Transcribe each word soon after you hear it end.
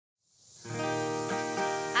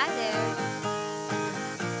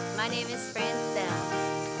name is Francelle.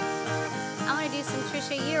 I'm going to do some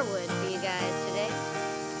Trisha Yearwood for you guys today.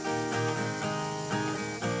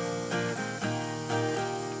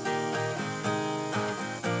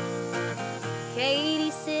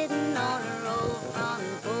 Katie's sitting on her old front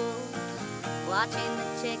porch, watching the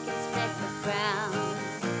chickens peck the ground.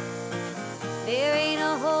 There ain't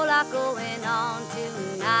a whole lot going on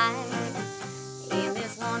tonight in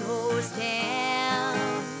this one-horse town.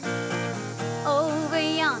 Over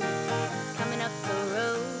yonder, coming up the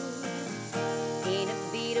road, in a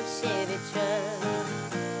beat of Chevy truck.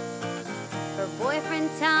 Her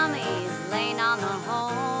boyfriend Tommy's laying on the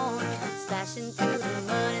horn, splashing through the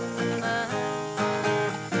mud and the mud.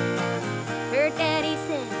 Her daddy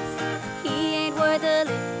says he ain't worth a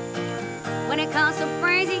lick. When it comes to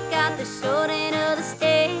brains, he got the short end of the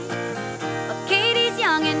stick. But Katie's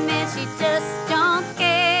young and man, she just don't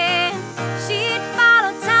care. She'd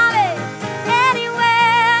follow Tommy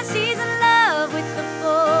anywhere. She's in love with the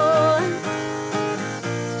boy.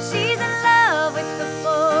 She's in love with the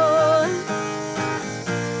boy.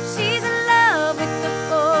 She's in love with the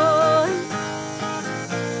boy.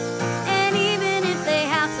 And even if they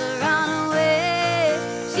have to run away,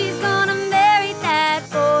 she's gonna marry that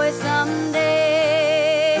boy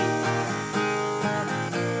someday.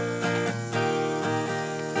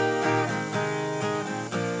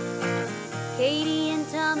 Katie and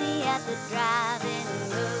Tommy at the drive-in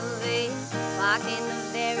movie, walking the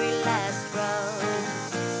very last row.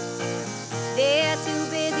 They're too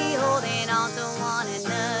busy holding on to one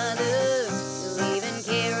another to even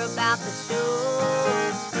care about the show.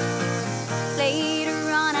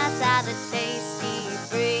 Later on outside the Tasty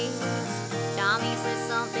Freeze, Tommy says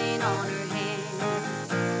something on her hand.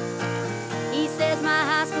 He says my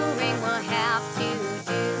high school ring will have to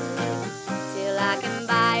do till I can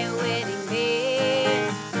buy a wedding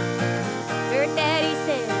bed. Her daddy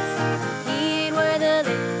says he ain't worth a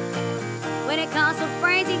lick. When it comes to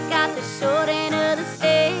brains, he got the short end of the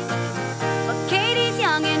stick. But Katie's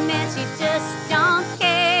young and man, she just don't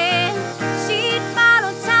care. She'd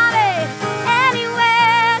follow Tommy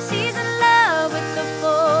anywhere. She's in love with the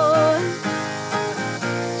boy.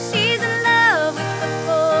 She's in love with the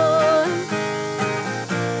boy.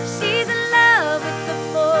 She's in love with the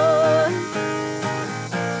boy.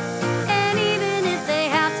 And even if they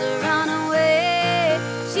have to run away,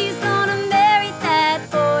 she's gonna marry that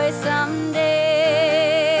boy someday.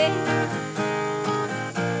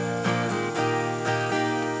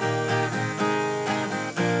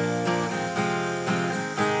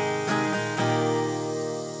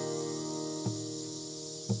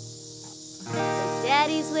 The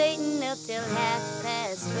daddy's waiting up till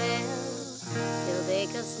 12:30, till they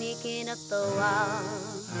come sneaking up the wall.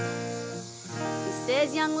 He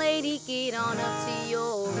says, young lady, get on up to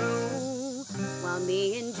your room while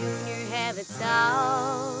me and Junior have it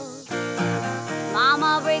talk.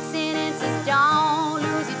 Mama breaks in and says, don't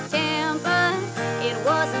lose your temper. It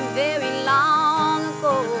wasn't very long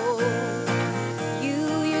ago.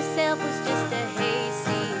 You yourself was just a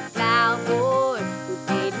hayseed plowboy who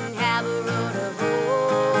didn't have a road to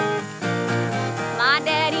hoe. My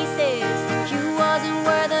daddy says you wasn't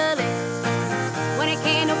worth a lick. When it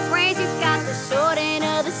came to brains, you got the short end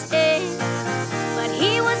of the stick. But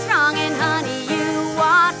he was wrong, and honey, you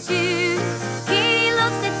are too. Katie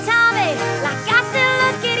looks at Tommy like I still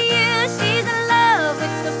look at you. She's in love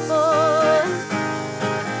with the boy.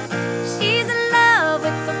 She's in love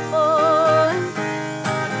with the boy.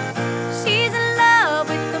 She's in love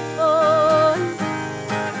with the boy.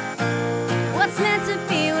 What's meant to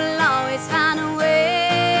be will always find a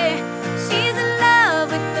way. She's in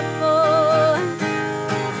love with the boy.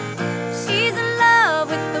 She's in love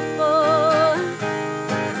with the boy.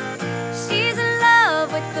 She's in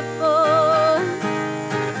love with the boy.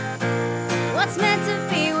 What's meant to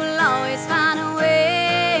be will always find a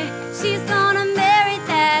way. She's gonna marry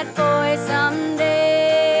that boy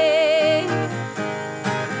someday.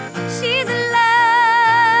 She's in love.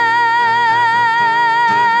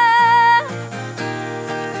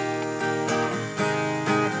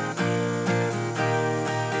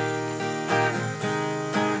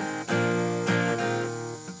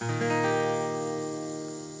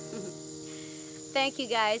 Thank you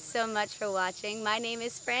guys so much for watching. My name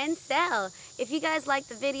is Francelle. If you guys like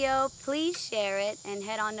the video, please share it and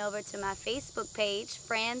head on over to my Facebook page,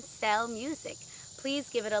 Francelle Music. Please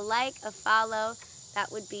give it a like, a follow.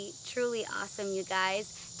 That would be truly awesome, you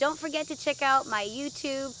guys. Don't forget to check out my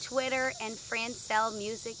YouTube, Twitter, and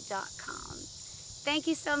FrancelleMusic.com. Thank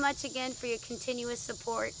you so much again for your continuous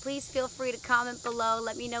support. Please feel free to comment below.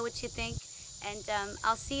 Let me know what you think. And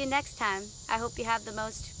I'll see you next time. I hope you have the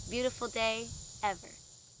most beautiful day ever.